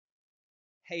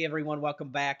Hey everyone, welcome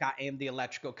back. I am the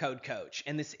Electrical Code Coach,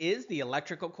 and this is the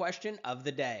electrical question of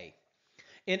the day.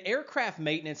 In aircraft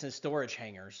maintenance and storage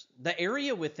hangars, the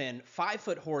area within 5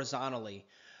 foot horizontally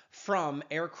from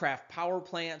aircraft power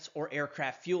plants or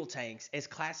aircraft fuel tanks is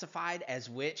classified as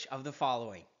which of the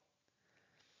following?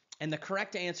 And the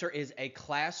correct answer is a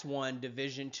Class 1,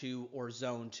 Division 2, or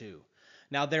Zone 2.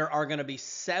 Now, there are going to be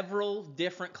several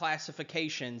different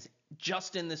classifications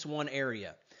just in this one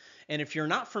area. And if you're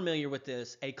not familiar with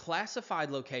this, a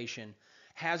classified location,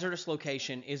 hazardous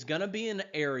location, is going to be an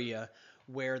area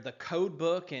where the code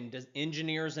book and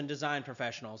engineers and design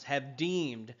professionals have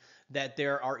deemed that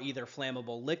there are either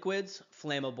flammable liquids,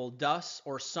 flammable dusts,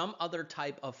 or some other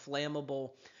type of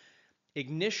flammable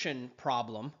ignition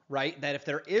problem, right? That if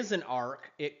there is an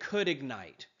arc, it could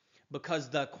ignite because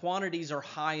the quantities are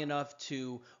high enough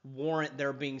to warrant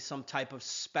there being some type of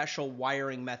special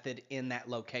wiring method in that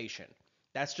location.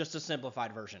 That's just a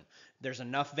simplified version. There's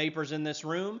enough vapors in this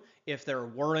room. If there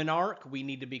were an arc, we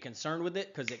need to be concerned with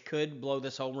it because it could blow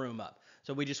this whole room up.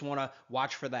 So we just want to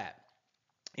watch for that.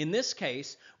 In this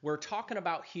case, we're talking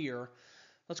about here.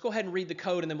 Let's go ahead and read the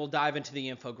code and then we'll dive into the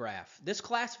infograph. This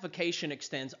classification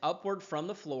extends upward from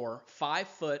the floor 5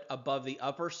 foot above the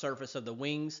upper surface of the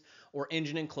wings or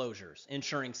engine enclosures,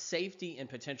 ensuring safety in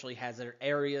potentially hazardous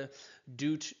area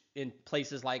due to in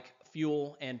places like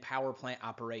fuel and power plant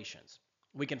operations.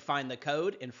 We can find the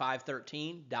code in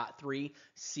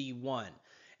 513.3C1.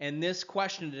 And this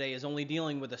question today is only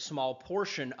dealing with a small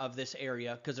portion of this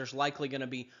area because there's likely going to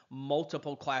be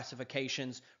multiple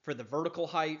classifications for the vertical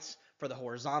heights, for the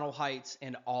horizontal heights,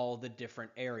 and all the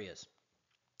different areas.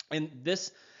 And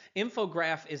this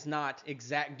infograph is not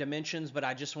exact dimensions, but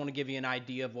I just want to give you an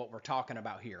idea of what we're talking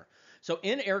about here. So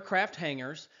in aircraft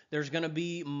hangars, there's going to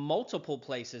be multiple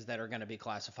places that are going to be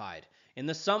classified. In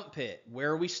the sump pit,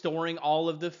 where are we storing all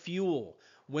of the fuel?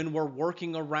 When we're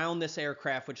working around this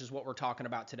aircraft, which is what we're talking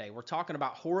about today. We're talking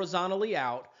about horizontally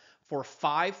out for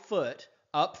 5 foot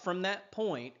up from that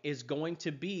point is going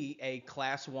to be a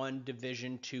Class 1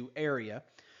 Division 2 area.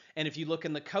 And if you look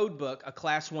in the code book, a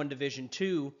Class 1 Division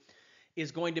 2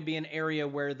 is going to be an area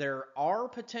where there are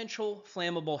potential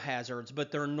flammable hazards,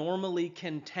 but they're normally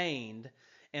contained.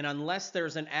 And unless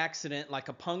there's an accident like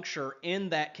a puncture in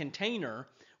that container,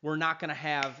 we're not going to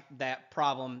have that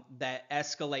problem that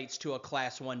escalates to a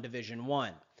Class 1 Division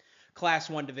 1. Class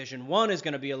 1 Division 1 is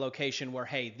going to be a location where,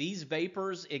 hey, these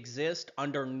vapors exist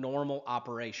under normal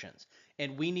operations,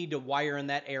 and we need to wire in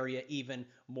that area even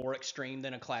more extreme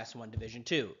than a Class 1 Division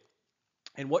 2.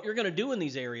 And what you're going to do in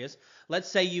these areas,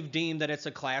 let's say you've deemed that it's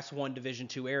a Class 1 Division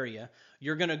 2 area,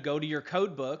 you're going to go to your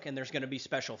code book and there's going to be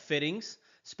special fittings,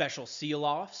 special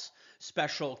seal-offs,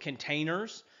 special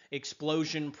containers,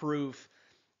 explosion-proof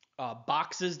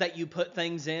boxes that you put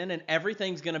things in, and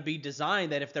everything's going to be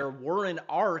designed that if there were an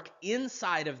arc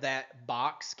inside of that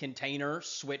box, container,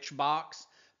 switch box,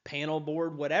 panel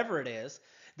board, whatever it is,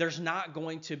 there's not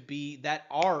going to be, that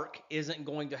arc isn't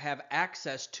going to have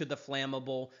access to the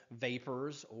flammable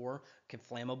vapors or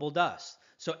flammable dust.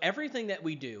 So everything that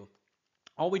we do,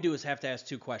 all we do is have to ask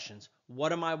two questions.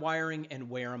 What am I wiring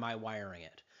and where am I wiring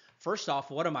it? First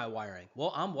off, what am I wiring?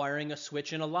 Well, I'm wiring a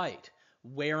switch and a light.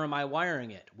 Where am I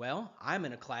wiring it? Well, I'm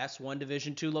in a Class 1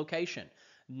 Division 2 location.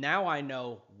 Now I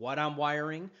know what I'm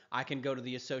wiring. I can go to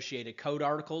the associated code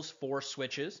articles for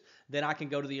switches. Then I can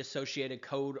go to the associated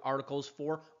code articles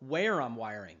for where I'm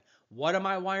wiring. What am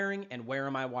I wiring and where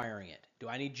am I wiring it? Do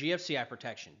I need GFCI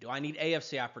protection? Do I need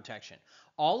AFCI protection?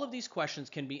 All of these questions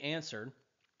can be answered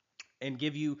and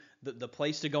give you the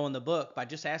place to go in the book by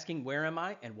just asking where am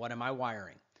I and what am I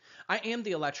wiring. I am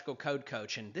the electrical code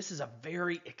coach, and this is a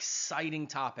very exciting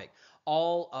topic.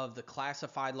 All of the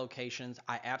classified locations,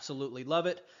 I absolutely love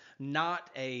it. Not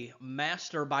a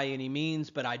master by any means,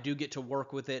 but I do get to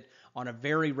work with it on a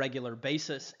very regular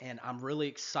basis, and I'm really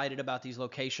excited about these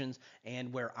locations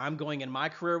and where I'm going in my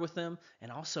career with them,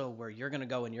 and also where you're going to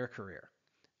go in your career.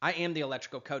 I am the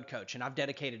electrical code coach, and I've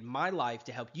dedicated my life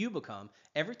to help you become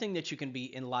everything that you can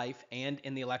be in life and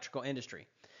in the electrical industry.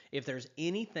 If there's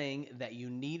anything that you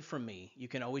need from me, you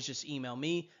can always just email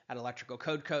me at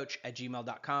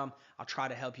electricalcodecoach@gmail.com. I'll try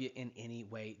to help you in any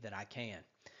way that I can.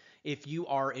 If you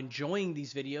are enjoying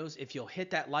these videos, if you'll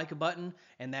hit that like button,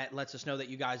 and that lets us know that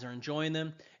you guys are enjoying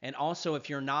them. And also, if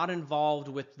you're not involved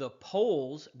with the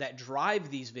polls that drive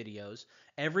these videos,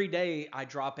 every day I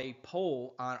drop a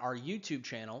poll on our YouTube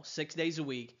channel 6 days a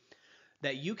week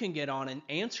that you can get on and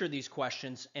answer these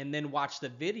questions and then watch the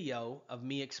video of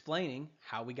me explaining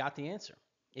how we got the answer.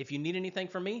 If you need anything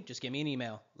from me, just give me an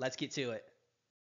email. Let's get to it.